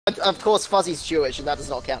Of course, Fuzzy's Jewish, and that does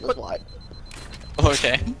not count as white.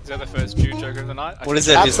 Okay. Is that the first Jew joke of the night? What is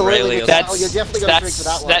it? Absolutely, Israeli or that's, you're definitely going to drink for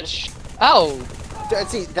that one. Oh!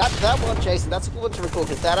 See, that one, Jason, that's a good one to record,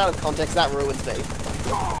 because that out of context, that ruins me.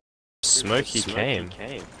 Smokey came.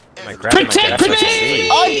 Protect me!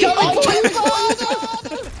 I'm coming for you!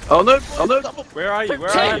 Oh no! Oh no! Where are you? Where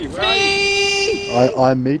are you? Where are you?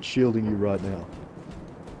 I'm meat shielding you right now.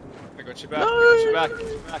 I got you back. I got you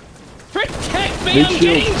back. Protect me! Meat I'm shield.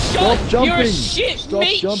 getting shot! Stop jumping! You're a shit Stop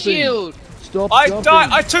meat jumping. shield! Stop I jumping! died.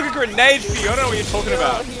 I took a grenade for you. I don't know what you're talking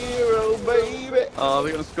about. Hero, baby! Oh,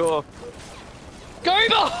 we're gonna score. Go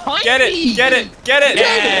behind Get me! it! Get it! Get it!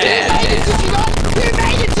 Yeah. You made it,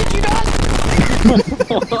 did you not?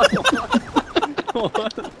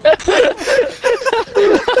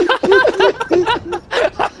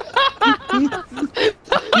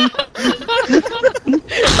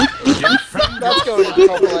 That's going to the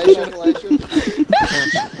compilation.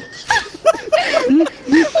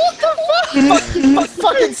 What the fuck?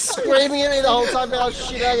 Fucking screaming at me the whole time about how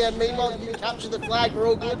shit I am. Meanwhile, you capture the flag, we're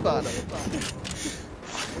all good, bud.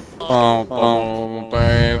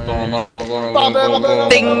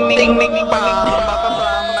 Ding, ding, ding, ding,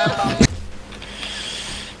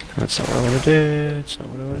 That's not what I want to do. That's not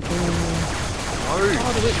what I want to do. Oh,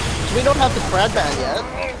 do we not have the Brad band yet?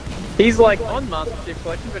 He's like on Master Chief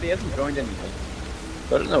Collection, but he hasn't joined anything.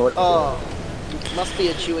 So I don't know what. Oh, must be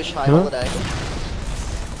a Jewish high holiday.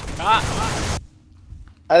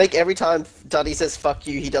 I think every time Duddy says "fuck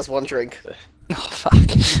you," he does one drink. Oh fuck.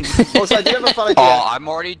 Also, I do have a fun idea. Oh, I'm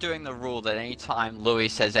already doing the rule that anytime Louis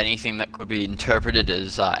says anything that could be interpreted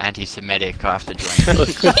as anti-Semitic, I have to join.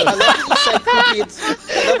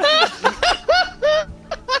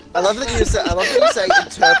 I love that you say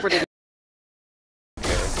interpreted.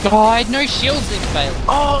 God, no shields in fail.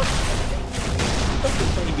 Oh!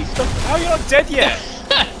 How are you not dead yet?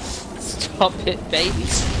 Stop it, baby.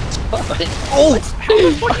 Stop it. Oh! How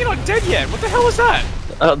the fuck are you not dead yet? What the hell was that?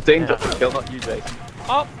 Oh, Dean got the kill, not you, Jason.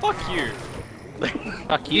 Oh, fuck you.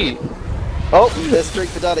 Fuck you. Oh, there's a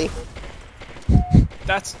drink for Duddy.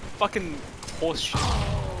 That's fucking horseshit.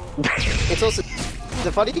 It's also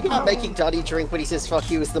the funny thing about making Duddy drink when he says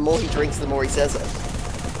 "fuck you" is the more he drinks, the more he says it.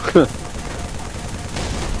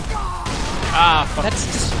 Ah, fuck. That's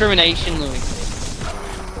discrimination, Louis.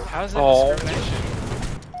 How's that discrimination?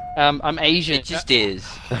 I'm Asian. It just is.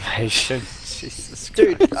 I'm Asian. Jesus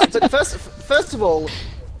Dude, but first of all,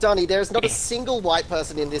 Donny, there's not a single white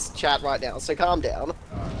person in this chat right now, so calm down.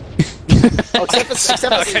 Oh, except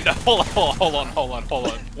for Okay, no, hold on.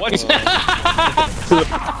 What?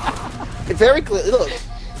 very clear. Look,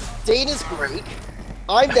 Dean is Greek.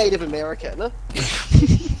 I'm Native American.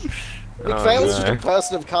 McPhail's just a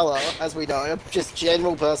person of color, as we know, just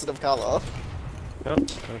general person of color. Oh,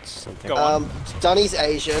 that's something. Go on. Donny's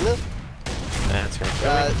Asian. That's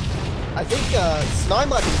right. I think Sny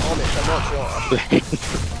might be Amish, I'm not sure.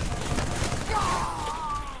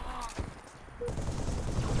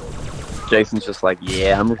 Jason's just like,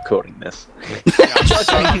 yeah, I'm recording this. Yeah,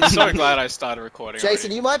 I'm so glad I started recording.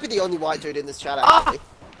 Jason, already. you might be the only white dude in this chat, actually.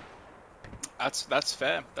 That's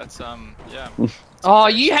fair. That's yeah. Oh,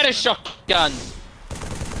 you had a shotgun.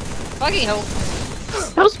 Fucking hell.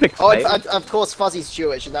 That was McPhail. Of course, Fuzzy's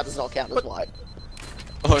Jewish, and that does not count as white.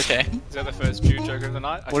 Okay. Is that the first Jew joke of the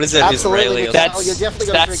night? What is it? Absolutely, Israeli or that's, you're definitely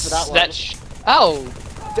going to drink for that one. Oh.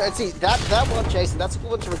 See, that one, Jason, that's a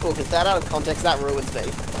good one to record, because that out of context, that ruins me.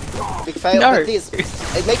 McPhail, No. it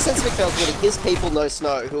makes sense McPhail's winning. His people know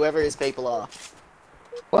snow, whoever his people are.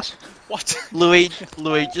 What? What? Louis,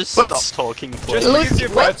 just stop talking, please. Just because it's your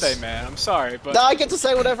birthday, man. I'm sorry, but... No, I get to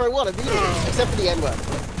say whatever I want, except for the N-word.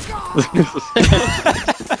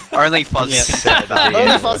 Only Fuzzy can say that.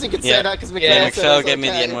 Only Fuzzy can say that, because McPhail Yeah, said McPhail it's gave me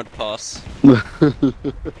the okay. N-word pass.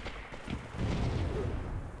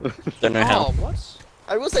 Don't know how. Oh, what?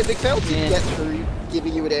 I will say, McPhail did get through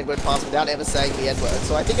giving you an N-word pass without ever saying the N-word,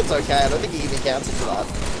 so I think it's okay. I don't think he even counts it for that.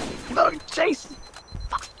 No, Jason.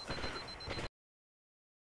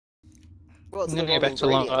 Well, it's I'm the gonna go wrong back to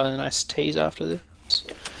Long ingredient. Island iced teas after this.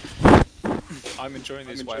 I'm enjoying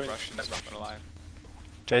these white Russians, not gonna lie.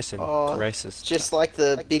 Jason, Oh, racist. Just like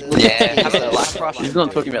the big... Yeah, have a laugh, Rush. He's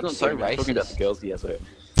not talking about the so so he's talking about the racist. girls he has with.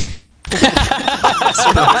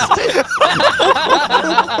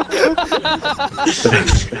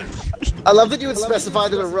 I love that you would specify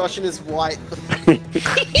that a Russian is white.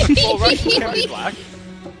 Well, Russians can be black.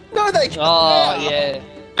 No, they can't. Oh, yeah.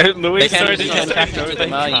 Louis, They can't sorry, do did you say contact no, with they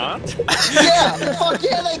them, are you? can't? Yeah, fuck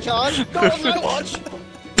yeah, they can't. Go on, go watch.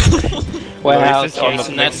 Wow, Louis is on the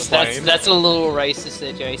Jason, plane. that's a little racist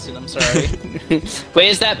there, Jason. I'm sorry.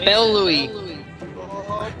 Where's that bell, Louis?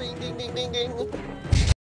 Oh, ding, ding, ding, ding, ding.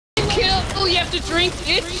 to drink,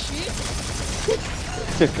 bitch!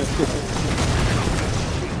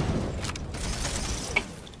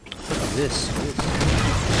 This.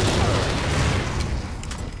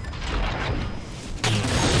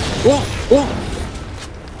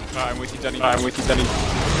 I'm with you, Danny. I'm with you, Danny.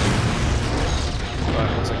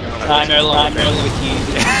 I'm no longer with you.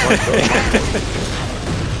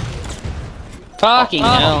 Fucking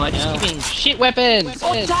hell, I just keep getting shit weapons!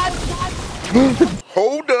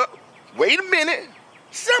 Hold up. Wait a minute.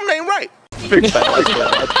 Something ain't right.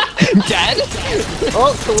 Dad?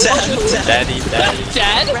 Oh, collision. Daddy. Dad?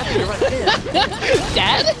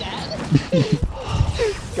 Dad?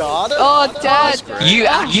 God. Oh, Dad! You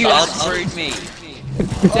outscrewed me.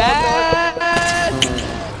 Dad!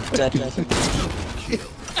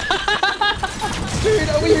 Dude,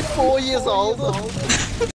 are we 4 years old?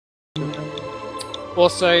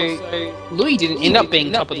 Also, Louis didn't end up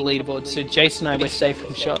being top of the leaderboard, so Jason and I were safe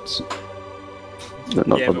from shots.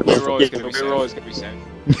 Yeah, but we're always going to be safe.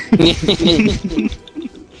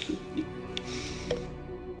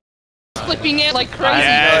 Flipping it like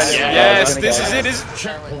crazy. Yes, this is it.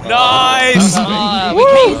 Nice! We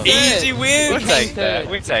came third. Easy win! We take that.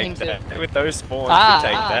 We take that. With those spawns, we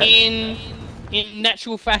take that. In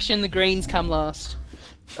natural fashion, the greens come last.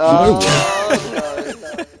 No.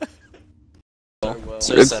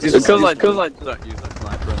 So It's sad. because I don't use a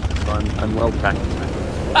sniper, so I'm well practiced.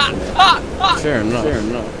 Fair enough.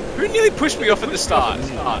 Who nearly pushed me off at the start?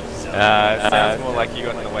 Sounds more like you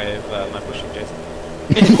got in the way of my pushing Jason.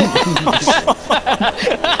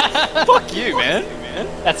 Fuck you, man.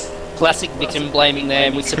 That's classic victim blaming there,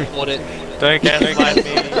 and we support it. Don't gaslight me.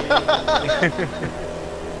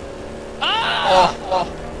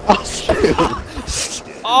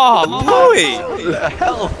 Oh, Louis! What the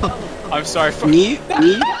hell? I'm sorry for Me?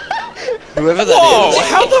 Whoever that Whoa! is.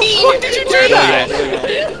 How the fuck did you do that?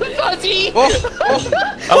 Fuzzy!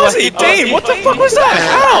 Fuzzy, Dean, what the fuck was that?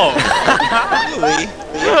 How?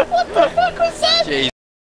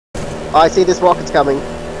 I see this rocket's coming.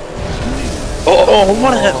 Oh,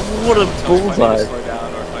 what a bullseye. Slow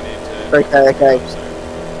down, or if I need to. Okay.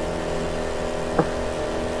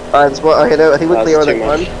 Alright, okay, no, I think we're clear on that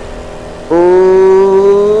one.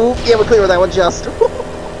 Ooh, yeah, we're clear on that one, just.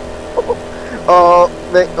 Oh,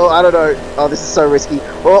 I don't know. Oh, this is so risky.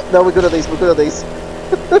 Oh, no, we're good at these,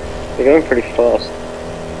 They're going pretty fast.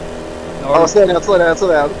 Oh, slow down. Oh,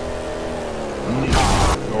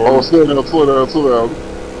 slow down. Oh, slow down.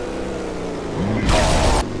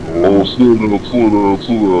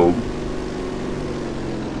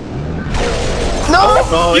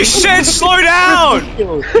 No! You said slow down!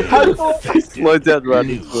 Slow down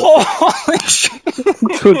running Holy shit!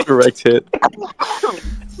 to a direct hit.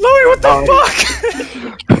 Louis, what the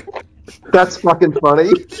fuck? That's fucking funny.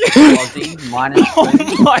 Oh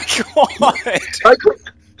my god!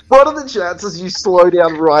 What are the chances you slow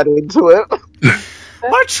down right into it?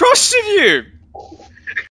 I trusted you!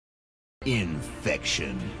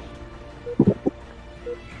 Infection.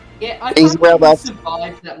 Yeah, I Easy can't round up.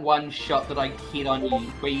 survive that one shot that I hit on you,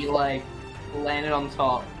 where you, like, landed on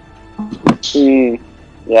top. Yeah,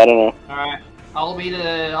 I don't know. Alright, I'll be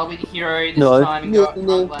the hero this No. time and go up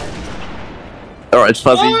No. front lane. Alright,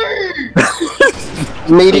 Fuzzy.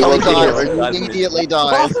 Immediately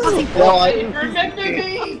dies. No, Remember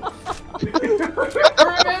me!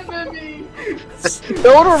 Remember me! no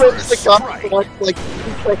one remembers the guy who like 2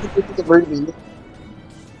 seconds into the movie.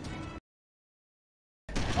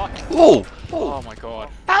 Whoa! Oh my god.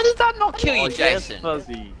 How did that not kill you, Jason?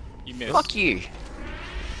 Fuzzy. You missed. Fuck you.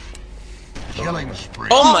 Killing spree.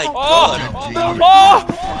 Oh my god!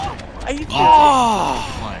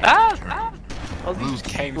 Fuzzy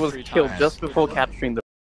Came was 3 killed times. just before capturing the.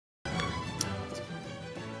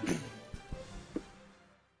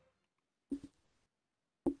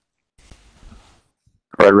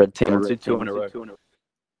 Red team, let's do 2 in a row.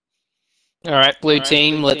 Alright, blue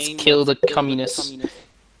team, let's kill the communists.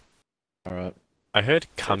 Alright. I heard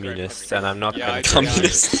communists, and I'm not Yeah, gonna I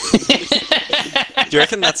Communist. Do you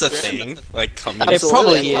reckon that's a thing? Like communist? It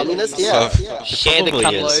probably is. Communist, yeah. Share the Probably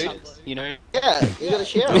cup is. load, you know? Yeah, you gotta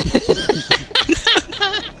share it.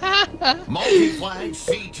 Multi-flag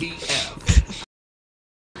CTF.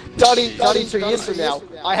 Donnie, 2 years from now,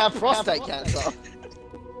 I have prostate cancer.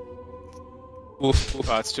 Oof.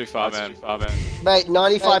 Oh, it's too far, man. Mate,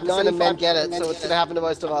 95% of men get it, so it's gonna happen to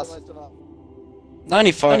most of us.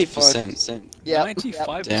 95%. Yeah.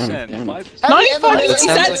 95%. Damn. 95? Have you ever Is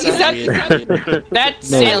that weird. that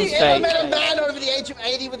sounds met a fake. man over the age of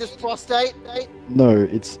 80 with his prostate? No,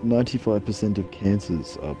 it's 95% of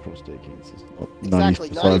cancers are prostate cancers, not Exactly,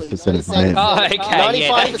 95% of men. Oh, okay,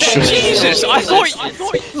 yeah. 95%. Jesus, I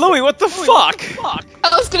thought Louis, what the fuck?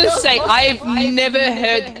 I was gonna say, I've never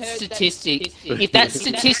heard that statistic. If that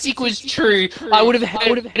statistic was true, I would have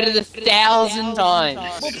heard it 1,000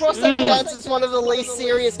 times. Well, prostate cancer is one of the least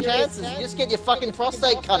serious cancers. You just get your fucking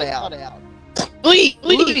prostate cut out. Louis,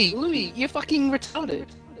 you're fucking retarded.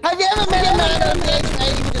 Have you ever met a man under the age of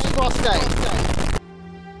 80 with his prostate?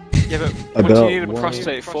 Yeah, but what do you need a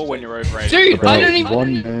prostate for when you're over 80? Dude, I don't One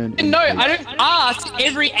even... man No, I don't ask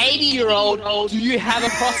every 80-year-old, do you have a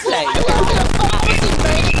prostate?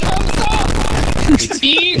 Do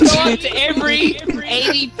you go up to every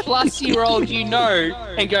 80-plus-year-old you know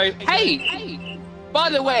and go, hey, by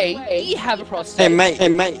the way, do you have a prostate? Hey mate, No,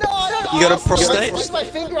 I don't you got a ask. I prostate? stick my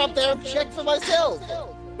finger up there and check for myself.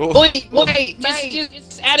 Wait,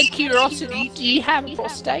 just out of curiosity, do you have a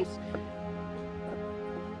prostate?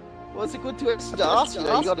 Well, it's a good question to ask, you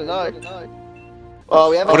know, you gotta know. Oh,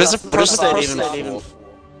 we have What is a prostate even for?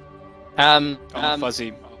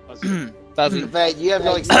 Fuzzy. Fuzzy. Mate, you have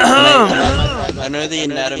no experience. I know the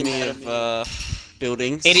anatomy of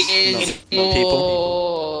buildings. It is not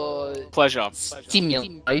people. for Pleasure.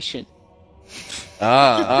 stimulation. We're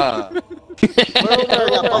all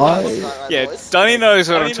wearing our buttons tonight, right, Yeah, boys? Dunny knows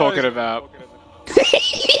what I'm talking about.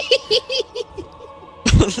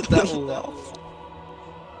 That laugh.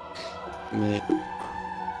 Mate.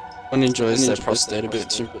 One enjoys their prostate a bit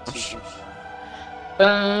too much.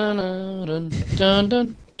 Dun dun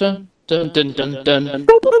dun dun dun dun dun dun.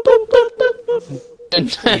 Dun,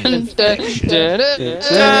 dun, dun, dun, dun,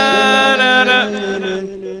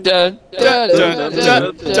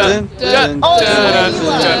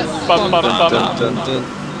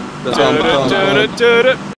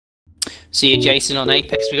 See you, Jason, on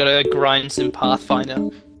Apex. We gotta grind some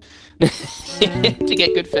Pathfinder to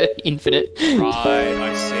get good for Infinite. Right,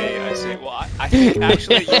 I see. Well, I think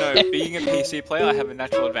actually, you know, being a PC player, I have a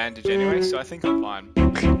natural advantage anyway, so I think I'm fine.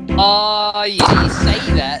 Oh, yeah, you say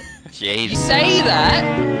that. Jeez.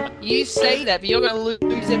 You say that, but you're gonna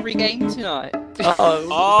lose every game tonight.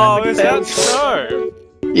 Oh, is that so?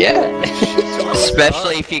 Yeah.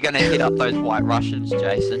 Especially if you're gonna hit up those White Russians,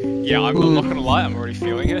 Jason. Yeah, I'm not gonna lie, I'm already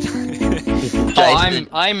feeling it. Oh,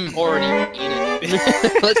 I'm already in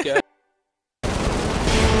it. Let's go.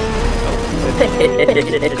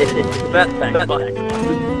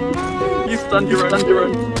 You stunned your own.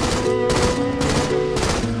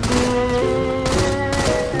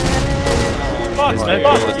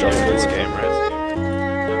 This game, right?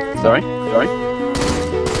 Sorry?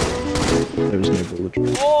 There was no bullet drop.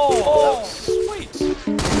 Oh, sweet.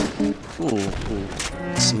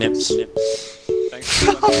 Snip. Thanks.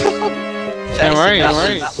 Don't worry.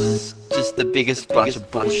 That was just the biggest bunch of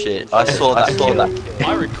bullshit. I saw that.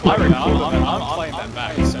 I recall. I'm playing that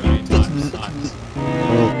back so many times.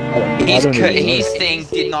 His thing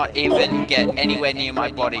did not even get anywhere near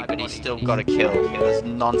my body, but he still got a kill. It was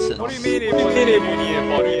nonsense. What do you mean it wasn't even near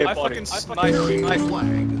body? I fucking sniped my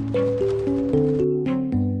flag.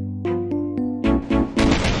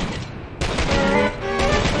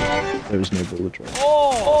 There was no bullet drop.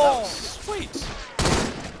 Oh, sweet.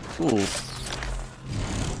 Ooh.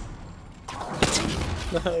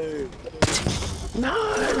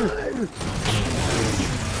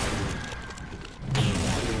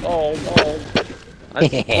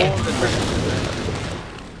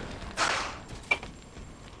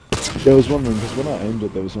 There was one room, because when I aimed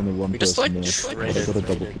it, there was only one Just, person like, there. shredded. I got a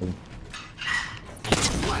double kill.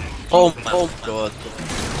 Oh god.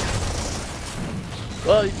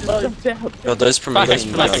 Well, you just jumped out. God, those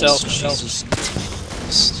promotion myself. Jesus.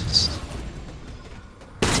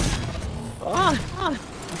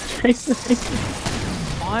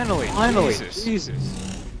 Finally. Jesus.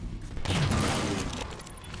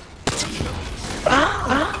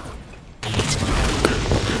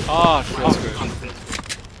 Oh, feels good.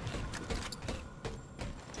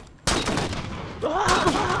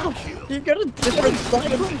 You got a different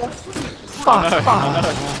side of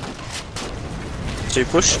Two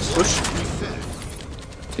push.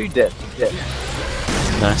 Two dead.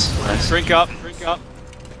 Nice. Drink up.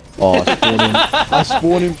 Oh, I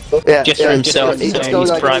spawned him. Yeah, Just for himself, he's he's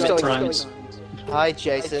going, private going. thrones. Hi,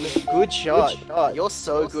 Jason. Good shot. You're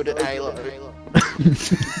so good at Halo.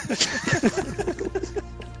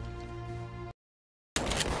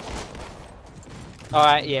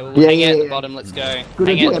 Alright, yeah, we'll hang out at the bottom, let's go.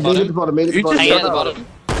 Hang out at the bottom. Hang out at the bottom.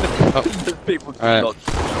 People Alright. not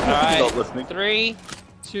Alright, listening. 3,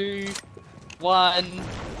 2, 1,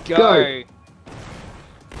 go!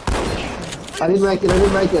 I didn't make it.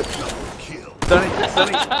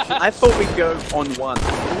 Sonny, I thought we'd go on one.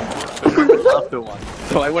 After one.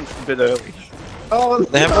 So I went a bit early. Oh,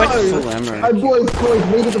 They have like full ammo. Hey, boys,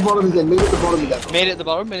 meet at the bottom again. Meet at the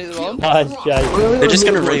bottom. Nice, Jay. They're just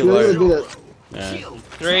gonna reload. Yeah.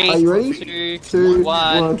 3, Are you ready? 2,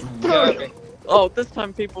 1, go. Oh, this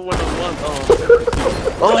time people went on one.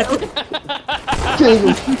 Oh,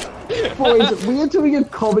 Jesus. Boys, we are doing a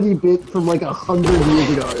comedy bit from like 100 years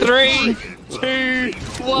ago. 3, 2,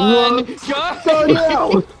 1, go! Go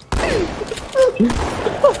now!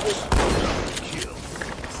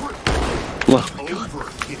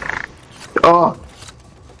 Oh.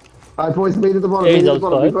 Alright, boys, meet at the bottom. Meet at the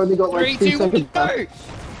bottom. We've only got like 3, 2 2, 1, seconds go! left.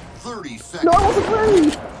 30 seconds. No, I wasn't ready!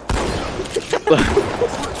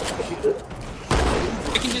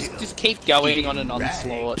 We can just keep going on an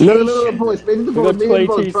onslaught. No, boys, meet at the bottom. Meet at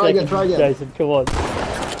the bottom. Try again. Jason, come on.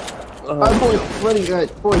 Alright, boys, ready.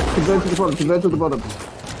 Alright, boys, convert to the bottom.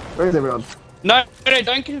 Where is everyone? No,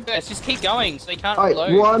 don't converse. Just keep going so they can't Alright,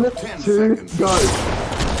 reload. 1, 2, go.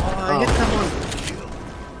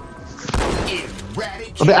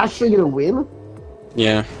 Are they actually gonna win?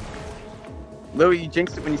 Yeah. Louis, you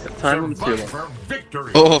jinxed it when you set time on 2.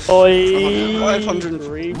 Oh, Oi! 500.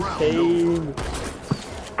 Team.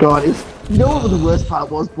 God, you know what the worst part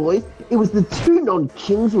was, boys? It was the 2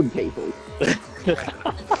 non-Kingswood people.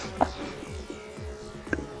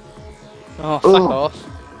 Oh, fuck off.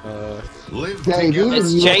 Dave, you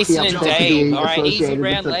It's and Jason and you have to Dave. be Alright, easy associated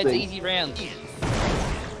round, with lads, the thing. easy round.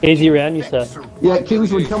 Easy round, you said. Yeah,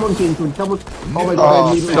 Kingswood, come on, Kingswood, come on. Oh my god,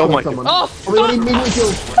 I need to kill someone. Oh, we already need to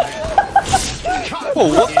kill. Oh,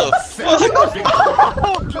 what the fuck?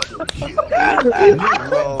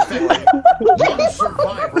 One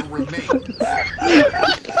survivor remains.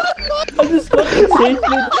 I just got the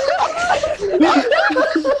secret.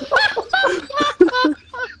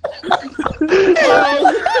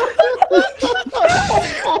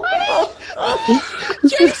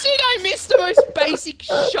 Jason, I missed the most basic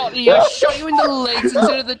shot here. I shot you in the legs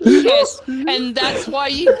instead of the chest, and that's why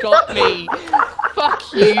you got me. Fuck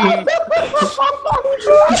you.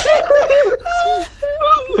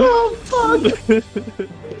 Oh, fuck.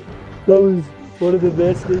 That was one of the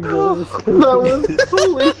best things I've ever seen. That was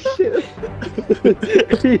holy shit.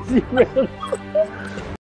 Easy round.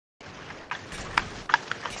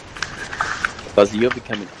 Fuzzy, you're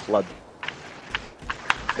becoming flood.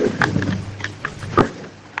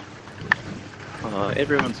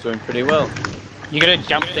 Everyone's doing pretty well. You gotta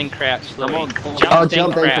jump then crouch, Louis. Come on. Jump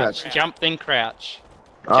then crouch. Jump then crouch.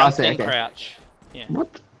 Oh, I Jump see, then okay. crouch. Yeah.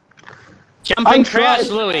 What? Jump I'm and crouch,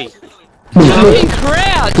 trying. Louis. Jump and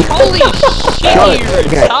crouch! Holy shit, you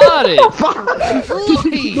retarded!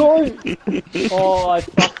 Louis! Oh, I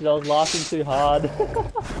fucked it. I was laughing too hard.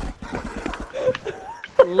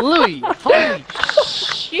 Louis, holy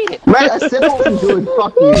shit! Mate, I said what I'm doing.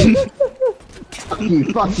 Fuck you.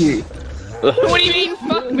 Fuck you. What do you mean,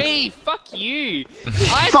 fuck me? Fuck you! I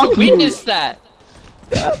have Fuck to you. witness that!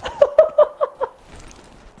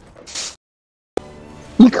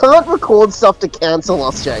 You can't record stuff to cancel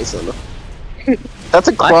us, Jason. That's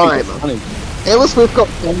a crime. Taylor Swift got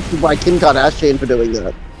cancelled by Kim Kardashian for doing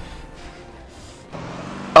that.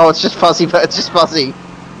 Oh, it's just Fuzzy. It's just Fuzzy.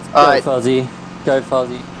 Alright, Fuzzy. Go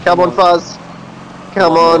Fuzzy. come on, Fuzz.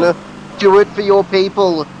 Come on. Do it for your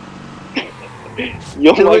people.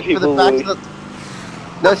 You're Do my it for the people, fact Louis. that...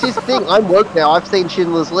 No, here's the thing. I'm woke now. I've seen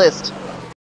Schindler's List.